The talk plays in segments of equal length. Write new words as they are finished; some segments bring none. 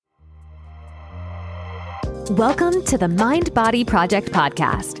Welcome to the Mind Body Project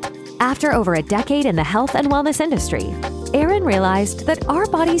podcast. After over a decade in the health and wellness industry, Aaron realized that our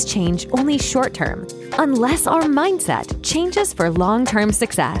bodies change only short term, unless our mindset changes for long-term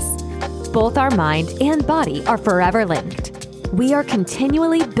success. Both our mind and body are forever linked. We are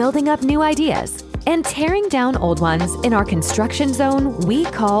continually building up new ideas and tearing down old ones in our construction zone we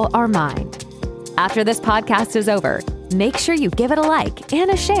call our mind. After this podcast is over, make sure you give it a like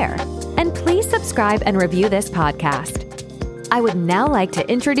and a share. And please subscribe and review this podcast. I would now like to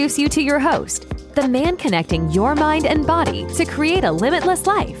introduce you to your host, the man connecting your mind and body to create a limitless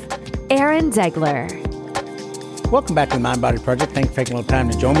life, Aaron Degler. Welcome back to the Mind Body Project. Thanks for taking a little time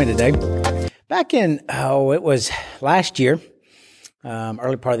to join me today. Back in, it was last year,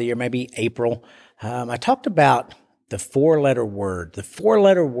 early part of the year, maybe April, I talked about the four-letter word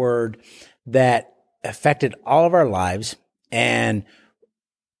that affected all of our lives, and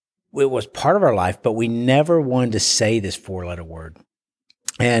it was part of our life, but we never wanted to say this four-letter word.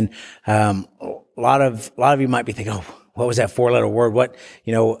 And a lot of you might be thinking, "Oh, what was that four-letter word? What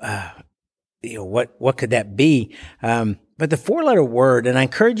could that be?" But the four-letter word, and I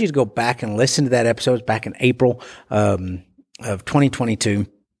encourage you to go back and listen to that episode back in April of 2022.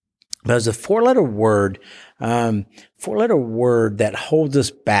 But it was a four-letter word that holds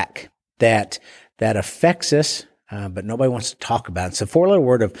us back, that affects us. But nobody wants to talk about it. So, four-letter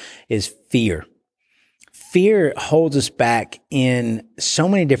word is fear. Fear holds us back in so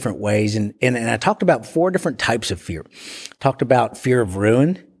many different ways. And I talked about four different types of fear. Talked about fear of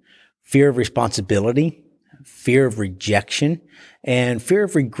ruin, fear of responsibility, fear of rejection, and fear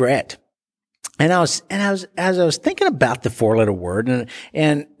of regret. And as I was thinking about the four-letter word,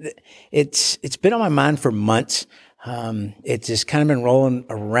 and it's been on my mind for months. It's just kind of been rolling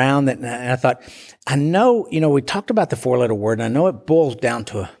around that. And I thought, I know, we talked about the four-letter word, and I know it boils down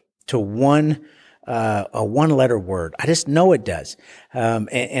to a one-letter word. I just know it does. And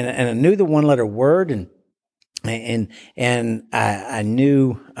I knew the one-letter word, and I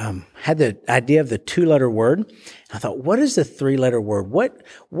knew, had the idea of the two-letter word. I thought, what is the three-letter word?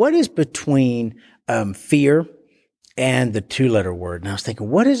 What is between, fear and the two-letter word? And I was thinking,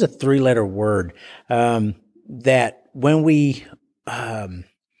 what is a three-letter word? That when we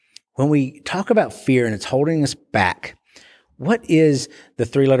talk about fear and it's holding us back, what is the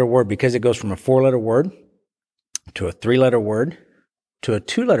three-letter word? Because it goes from a four-letter word to a three-letter word to a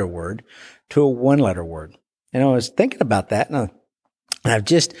two-letter word to a one-letter word. And I was thinking about that, and I've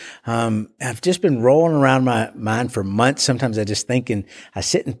just been rolling around my mind for months. Sometimes I just think, and I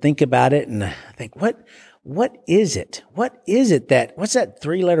sit and think about it, and I think, what is it? What's that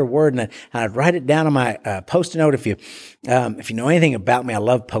three-letter word? And I'd write it down on my Post-it note. If you know anything about me, I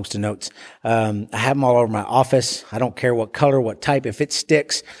love Post-it notes. I have them all over my office. I don't care what color, what type. If it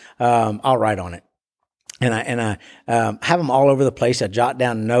sticks, I'll write on it. And I have them all over the place. I jot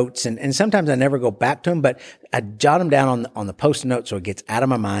down notes, and sometimes I never go back to them, but I jot them down on the Post-it note so it gets out of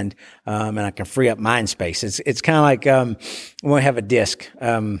my mind, and I can free up mind space. It's kind of like when we have a disc.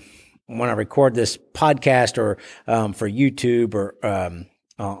 When I record this podcast or for YouTube or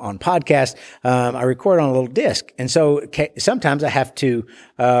on podcast, I record on a little disc. And so sometimes I have to,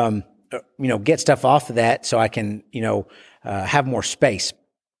 get stuff off of that so I can, have more space.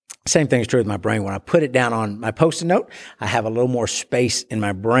 Same thing is true with my brain. When I put it down on my Post-it note, I have a little more space in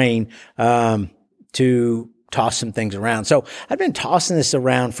my brain to toss some things around. So I've been tossing this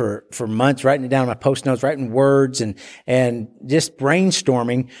around for months, writing it down on my Post notes, writing words and just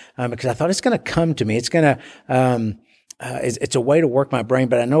brainstorming, because I thought it's going to come to me. It's going to, it's a way to work my brain,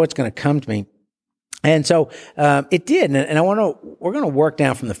 but I know it's going to come to me. And so, it did. And we're going to work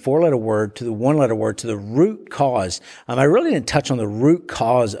down from the four-letter word to the one-letter word to the root cause. I really didn't touch on the root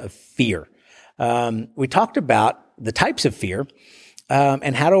cause of fear. We talked about the types of fear,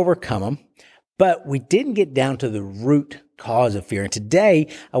 and how to overcome them. But we didn't get down to the root cause of fear. And today,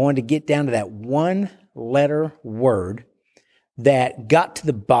 I wanted to get down to that one-letter word that got to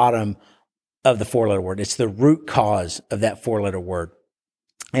the bottom of the four-letter word. It's the root cause of that four-letter word.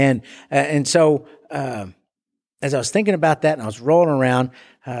 And so, as I was thinking about that and I was rolling around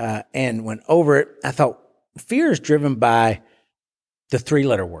and went over it, I thought, fear is driven by the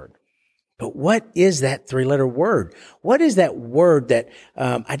three-letter word. But what is that three-letter word? What is that word that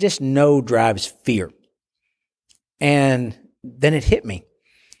I just know drives fear? And then it hit me.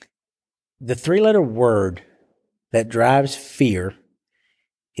 The three-letter word that drives fear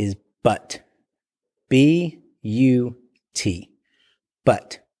is but. B-U-T.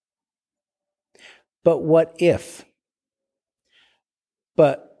 But. But what if?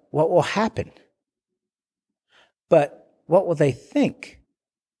 But what will happen? But what will they think?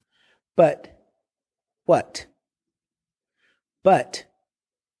 But what? But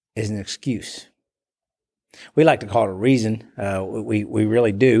is an excuse. We like to call it a reason. We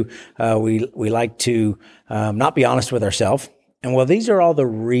really do. We like to not be honest with ourselves. And well, these are all the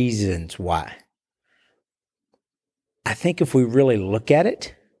reasons why. I think if we really look at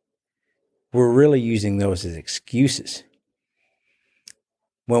it, we're really using those as excuses.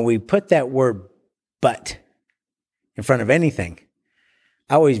 When we put that word but in front of anything,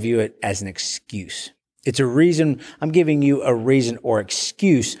 I always view it as an excuse. It's a reason. I'm giving you a reason or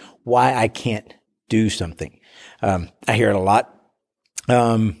excuse why I can't do something. I hear it a lot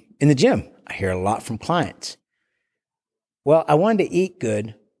in the gym. I hear it a lot from clients. Well, I wanted to eat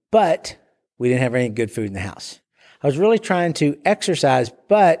good, but we didn't have any good food in the house. I was really trying to exercise,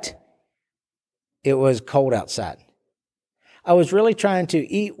 but it was cold outside. I was really trying to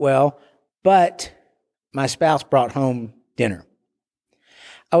eat well, but my spouse brought home dinner.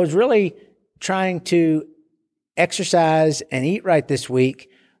 I was really trying to exercise and eat right this week,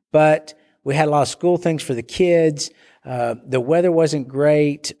 but we had a lot of school things for the kids. The weather wasn't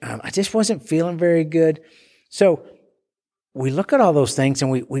great. I just wasn't feeling very good. So we look at all those things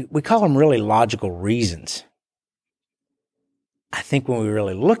and we call them really logical reasons. I think when we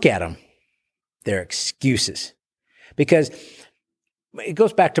really look at them, they're excuses. Because it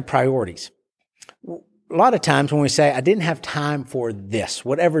goes back to priorities. A lot of times when we say, I didn't have time for this,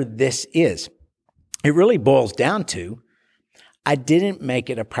 whatever this is, it really boils down to, I didn't make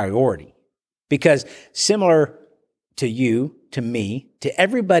it a priority. Because similar to you, to me, to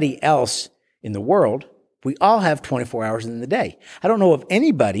everybody else in the world, we all have 24 hours in the day. I don't know of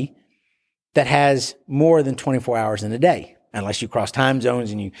anybody that has more than 24 hours in a day, unless you cross time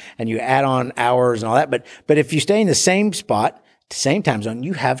zones and you add on hours and all that. But if you stay in the same spot, the same time zone,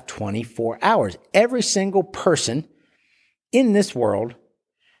 you have 24 hours. Every single person in this world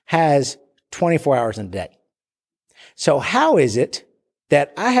has 24 hours in a day. So how is it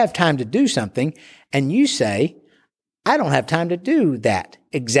that I have time to do something and you say, I don't have time to do that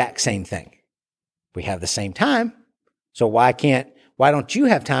exact same thing? We have the same time. So why don't you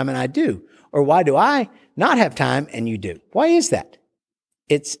have time and I do? Or why do I not have time and you do? Why is that?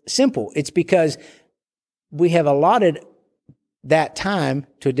 It's simple. It's because we have allotted that time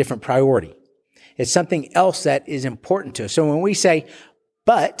to a different priority. It's something else that is important to us. So when we say,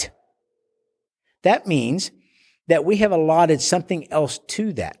 but, that means that we have allotted something else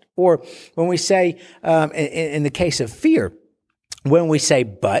to that. Or when we say, in the case of fear, when we say,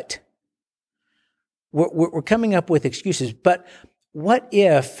 but, we're coming up with excuses. But what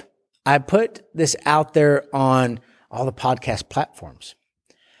if I put this out there on all the podcast platforms?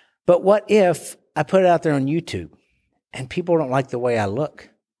 But what if I put it out there on YouTube and people don't like the way I look?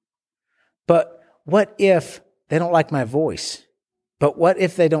 But what if they don't like my voice? But what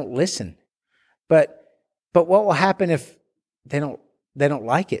if they don't listen? But what will happen if they don't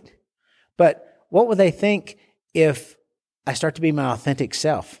like it? But what will they think if I start to be my authentic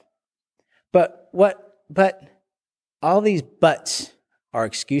self? But all these buts are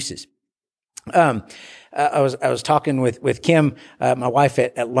excuses. I was talking with Kim, my wife,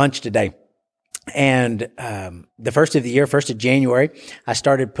 at lunch today. And the first of the year, 1st of January, I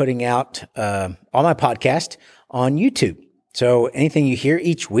started putting out all my podcast on YouTube. So anything you hear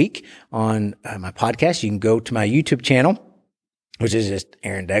each week on my podcast, you can go to my YouTube channel, which is just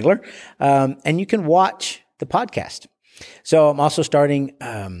Aaron Degler, and you can watch the podcast. So I'm also starting,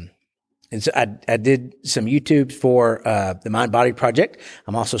 and so I did some YouTube for the Mind Body Project.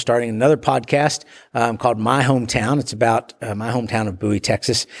 I'm also starting another podcast called My Hometown. It's about my hometown of Bowie,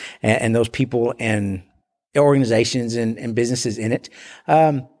 Texas, and those people and organizations and businesses in it.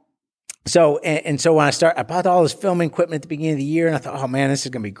 So when I bought all this filming equipment at the beginning of the year, and I thought, oh man, this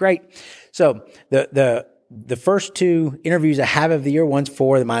is going to be great. So the first two interviews I have of the year, one's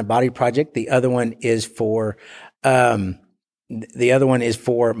for the Mind Body Project. The other one is for my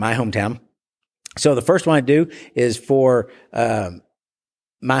hometown. So the first one I do is for my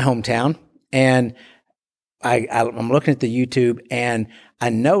hometown, and I'm looking at the YouTube, and I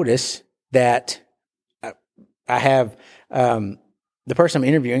notice that I have the person I'm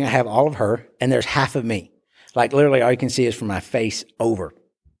interviewing. I have all of her, and there's half of me. Like literally, all you can see is from my face over,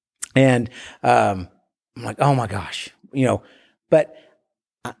 and I'm like, oh my gosh, but.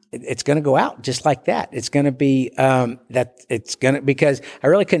 It's going to go out just like that. It's going to be because I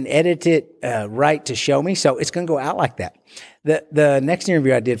really couldn't edit it right to show me, so it's going to go out like that. The next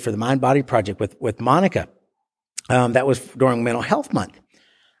interview I did for the Mind Body Project with Monica, that was during Mental Health Month.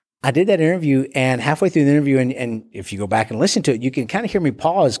 I did that interview, and halfway through the interview, and if you go back and listen to it, you can kind of hear me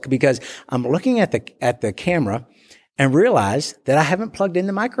pause because I'm looking at the camera and realize that I haven't plugged in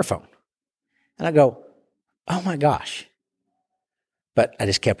the microphone, and I go, oh my gosh. But I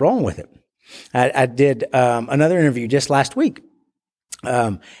just kept rolling with it. I did another interview just last week.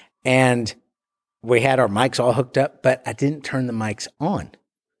 And we had our mics all hooked up, but I didn't turn the mics on.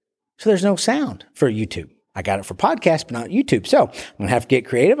 So there's no sound for YouTube. I got it for podcast, but not YouTube. So I'm going to have to get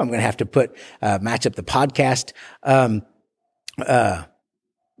creative. I'm going to have to match up the podcast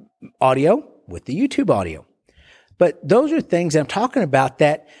audio with the YouTube audio. But those are things that I'm talking about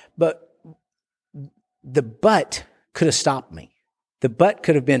but could have stopped me. The but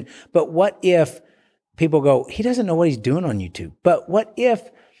could have been, but what if people go, he doesn't know what he's doing on YouTube. But what if,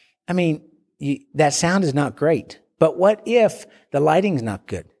 that sound is not great. But what if the lighting's not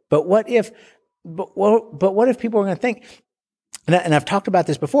good? But what if people are going to think, and I've talked about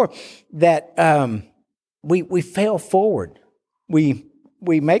this before, that we fail forward. We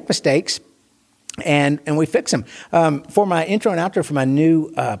make mistakes and we fix them. For my intro and outro for my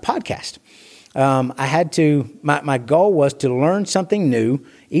new podcast, I had to, my goal was to learn something new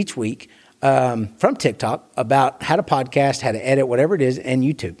each week from TikTok about how to podcast, how to edit, whatever it is, and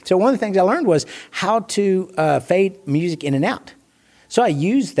YouTube. So one of the things I learned was how to fade music in and out. So I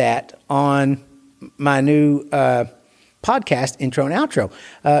used that on my new podcast, intro and outro.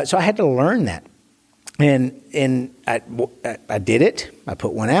 So I had to learn that. And I did it. I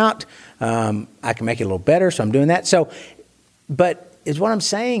put one out. I can make it a little better, so I'm doing that. So, but is what I'm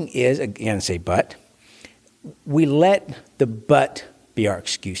saying is, again, but we let the but be our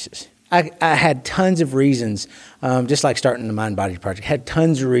excuses. I had tons of reasons, just like starting the Mind Body Project, had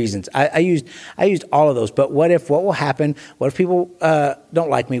tons of reasons. I used all of those. But what will happen? What if people don't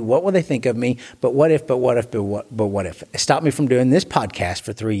like me? What will they think of me? But what if? It stopped me from doing this podcast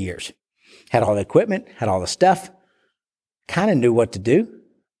for 3 years. Had all the equipment, had all the stuff, kind of knew what to do,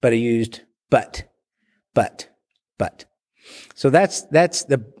 but I used but. So that's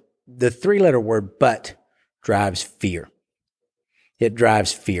the 3-letter word, but, drives fear. It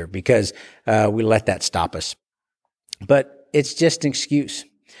drives fear because we let that stop us. But it's just an excuse.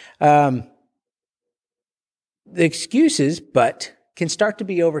 The excuses, but, can start to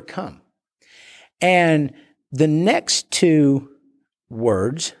be overcome. And the next 2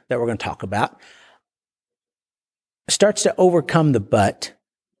 words that we're going to talk about starts to overcome the but,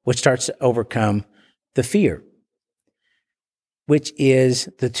 which starts to overcome the fear, which is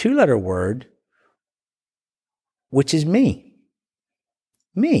the 2-letter word, which is me.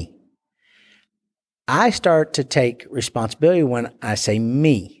 Me. I start to take responsibility when I say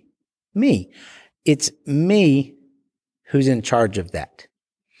me. Me. It's me who's in charge of that.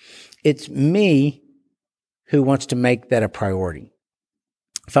 It's me who wants to make that a priority.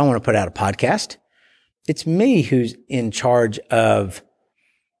 If I want to put out a podcast, it's me who's in charge of,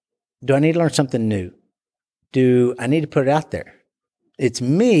 do I need to learn something new? Do I need to put it out there? It's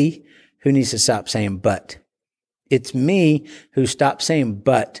me who needs to stop saying but. It's me who stops saying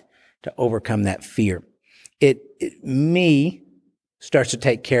but to overcome that fear. Me starts to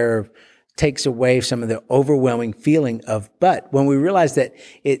takes away some of the overwhelming feeling of but. When we realize that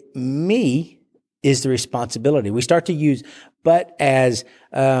me is the responsibility, we start to use but as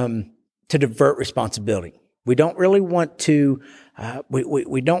to divert responsibility. We don't really want to,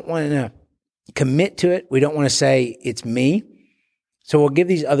 we don't want to commit to it. We don't want to say it's me. So we'll give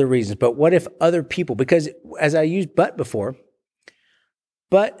these other reasons. But what if other people, because as I used but before,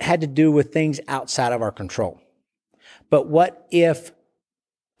 but had to do with things outside of our control. But what if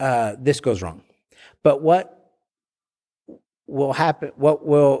this goes wrong? But what will happen? What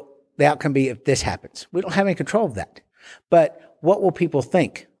will the outcome be if this happens? We don't have any control of that. But what will people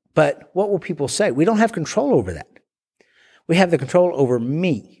think? But what will people say? We don't have control over that. We have the control over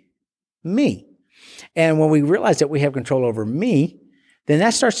me. Me. And when we realize that we have control over me, then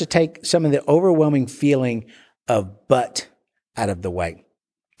that starts to take some of the overwhelming feeling of but out of the way.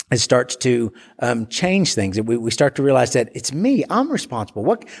 It starts to change things. We start to realize that it's me. I'm responsible.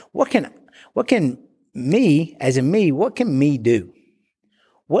 What can me, as in me, what can me do?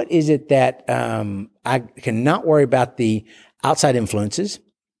 What is it that I cannot worry about the outside influences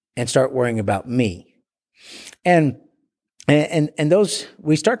and start worrying about me? And those,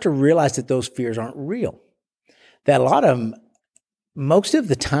 we start to realize that those fears aren't real. That a lot of them, most of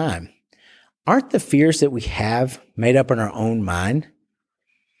the time, aren't the fears that we have made up in our own mind,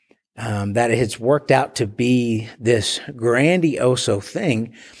 that it's worked out to be this grandioso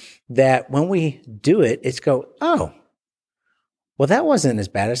thing that when we do it, it's oh, well, that wasn't as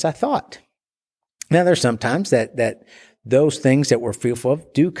bad as I thought. Now, there's sometimes that those things that we're fearful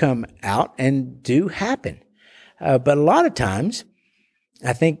of do come out and do happen. But a lot of times,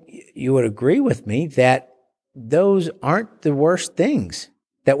 I think you would agree with me that those aren't the worst things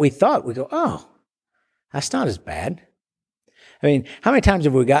that we thought. We go, oh, That's not as bad. I mean, how many times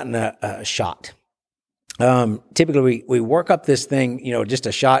have we gotten a shot? Typically we work up this thing, just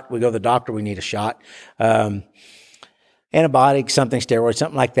a shot. We go to the doctor, we need a shot. Antibiotics, something, steroids,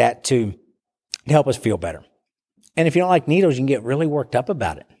 something like that to help us feel better. And if you don't like needles, you can get really worked up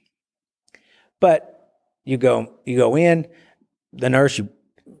about it. But you go in, the nurse,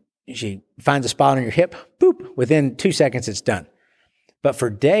 she finds a spot on your hip, boop, within 2 seconds it's done. But for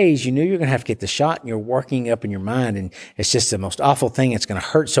days, you knew you were going to have to get the shot, and you're working up in your mind, and it's just the most awful thing. It's going to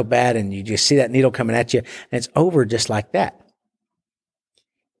hurt so bad, and you just see that needle coming at you, and it's over just like that.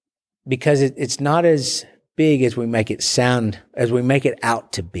 Because it's not as big as we make it sound, as we make it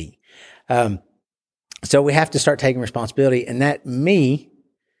out to be. So we have to start taking responsibility, and that me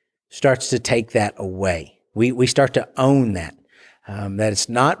starts to take that away. We start to own that. That it's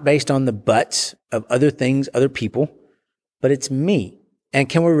not based on the buts of other things, other people, but it's me. And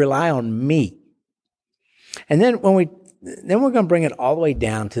can we rely on me? And then we're going to bring it all the way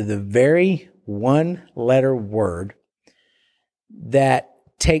down to the very one-letter word that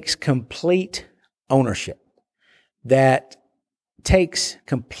takes complete ownership, that takes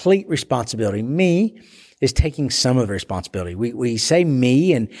complete responsibility. Me is taking some of the responsibility. We say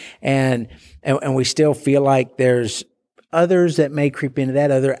me and we still feel like there's others that may creep into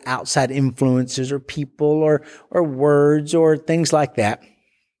that, other outside influences or people or words or things like that.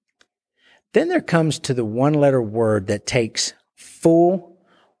 Then there comes to the one-letter word that takes full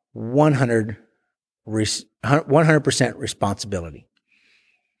 100% responsibility.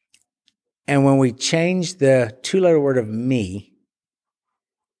 And when we change the two-letter word of me,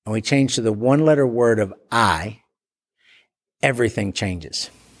 and we change to the one-letter word of I, everything changes.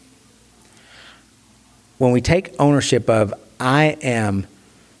 When we take ownership of, I am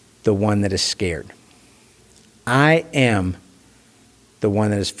the one that is scared. I am the one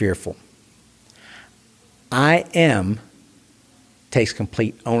that is fearful. I am takes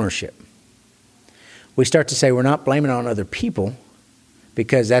complete ownership. We start to say we're not blaming it on other people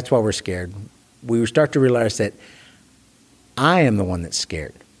because that's why we're scared. We start to realize that I am the one that's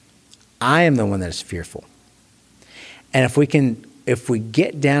scared. I am the one that is fearful. And if we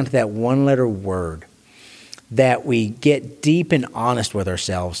get down to that one-letter word, that we get deep and honest with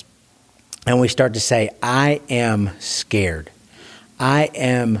ourselves, and we start to say, I am scared. I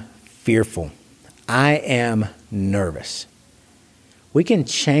am fearful. I am nervous. We can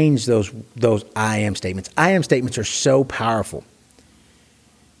change those I am statements. I am statements are so powerful.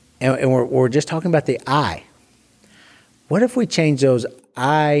 And we're just talking about the I. What if we change those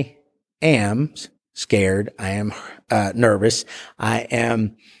I am scared, I am nervous, I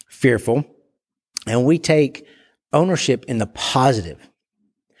am fearful, and we take ownership in the positive.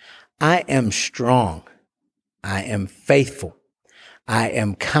 I am strong. I am faithful. I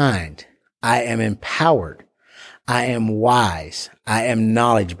am kind. I am empowered. I am wise. I am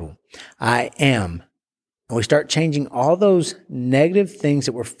knowledgeable. I am. And we start changing all those negative things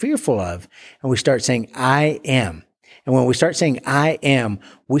that we're fearful of, and we start saying, I am. And when we start saying, I am,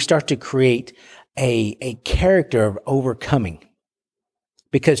 we start to create a character of overcoming.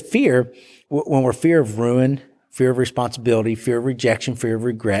 Because fear, when we're fear of ruin, fear of responsibility, fear of rejection, fear of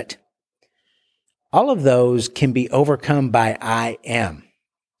regret, all of those can be overcome by I am.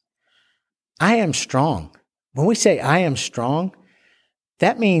 I am strong. When we say I am strong,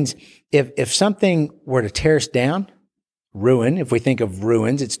 that means if something were to tear us down, ruin, if we think of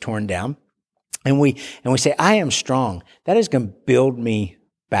ruins, it's torn down, and we say I am strong, that is going to build me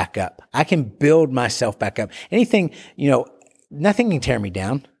back up. I can build myself back up. Anything, nothing can tear me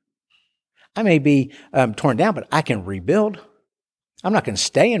down. I may be torn down, but I can rebuild. I'm not going to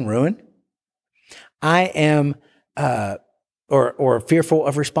stay in ruin. I am or fearful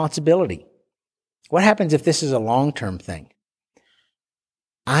of responsibility. What happens if this is a long-term thing?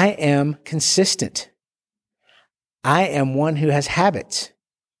 I am consistent. I am one who has habits.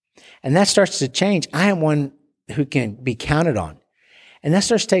 And that starts to change. I am one who can be counted on. And that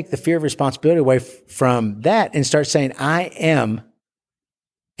starts to take the fear of responsibility away from that and start saying, I am,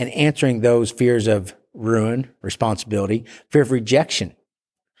 and answering those fears of ruin, responsibility, fear of rejection.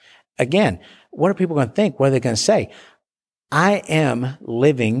 Again, what are people going to think? What are they going to say? I am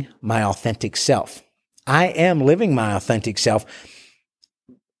living my authentic self. I am living my authentic self.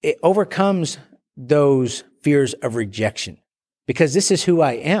 It overcomes those fears of rejection because this is who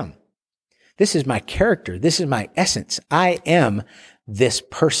I am. This is my character. This is my essence. I am this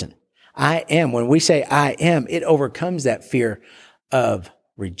person. I am. When we say I am, it overcomes that fear of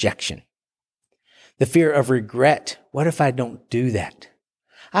rejection. The fear of regret. What if I don't do that?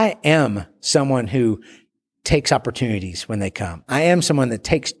 I am someone who takes opportunities when they come. I am someone that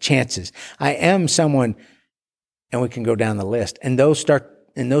takes chances. I am someone, and we can go down the list. And those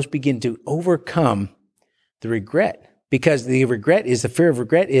begin to overcome the regret. Because the fear of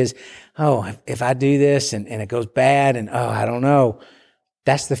regret is, oh, if I do this and it goes bad and, oh, I don't know.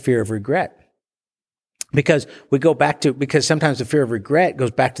 That's the fear of regret. Because sometimes the fear of regret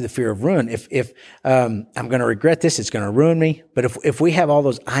goes back to the fear of ruin. If I'm going to regret this, it's going to ruin me. But if we have all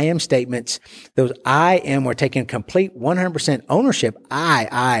those I am statements, those I am, we're taking complete 100% ownership.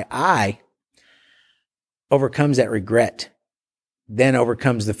 I overcomes that regret, then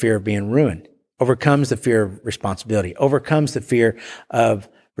overcomes the fear of being ruined, overcomes the fear of responsibility, overcomes the fear of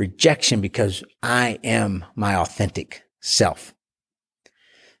rejection because I am my authentic self.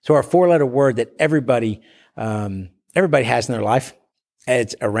 So our 4-letter word that everybody has in their life,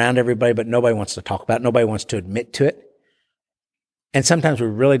 it's around everybody, but nobody wants to talk about it. Nobody wants to admit to it. And sometimes we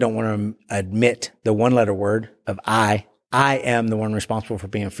really don't want to admit the 1-letter word of I. I am the one responsible for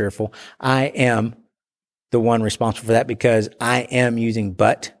being fearful. I am the one responsible for that because I am using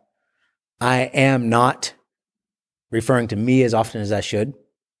but. I am not referring to me as often as I should.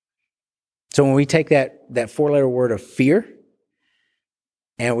 So when we take that 4-letter word of fear,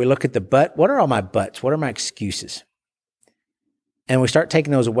 and we look at the but, what are all my buts? What are my excuses? And we start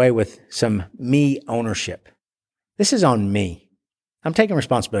taking those away with some me ownership. This is on me. I'm taking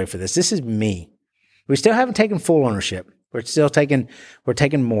responsibility for this. This is me. We still haven't taken full ownership. We're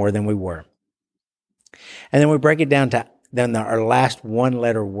taking more than we were. And then we break it down to, then our last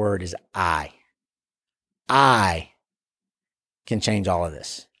 1-letter word is I. I can change all of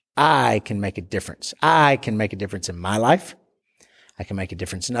this. I can make a difference. I can make a difference in my life. I can make a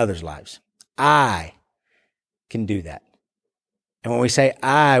difference in others' lives. I can do that. And when we say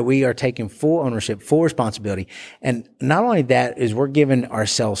I, we are taking full ownership, full responsibility. And not only that is we're giving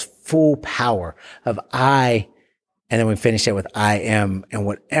ourselves full power of I, and then we finish it with I am, and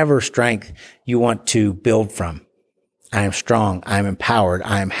whatever strength you want to build from. I am strong. I am empowered.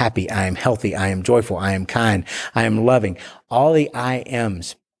 I am happy. I am healthy. I am joyful. I am kind. I am loving. All the I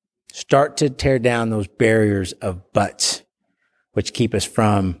ams start to tear down those barriers of buts, which keep us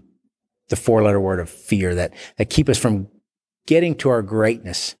from the 4-letter word of fear, that keep us from getting to our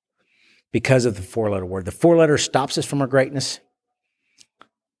greatness because of the 4-letter word. The 4-letter stops us from our greatness.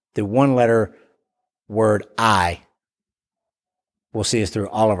 The 1-letter word I will see us through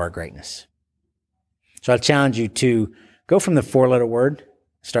all of our greatness. So I challenge you to go from the 4-letter word,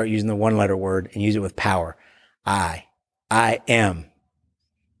 start using the 1-letter word, and use it with power. I am,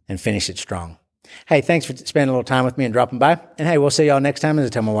 and finish it strong. Hey, thanks for spending a little time with me and dropping by. And hey, we'll see y'all next time. As I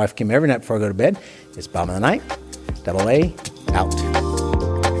tell my wife Kim every night before I go to bed, it's Bomb of the Night. Double A, out.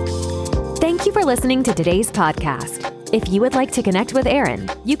 Thank you for listening to today's podcast. If you would like to connect with Aaron,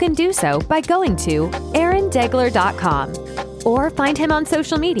 you can do so by going to aarondegler.com or find him on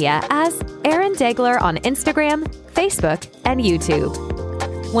social media as Aaron Degler on Instagram, Facebook, and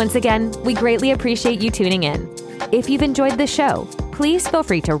YouTube. Once again, we greatly appreciate you tuning in. If you've enjoyed the show, please feel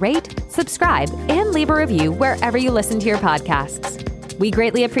free to rate, subscribe, and leave a review wherever you listen to your podcasts. We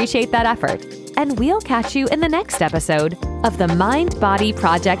greatly appreciate that effort, and we'll catch you in the next episode of the Mind Body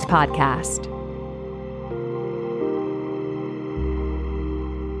Project Podcast.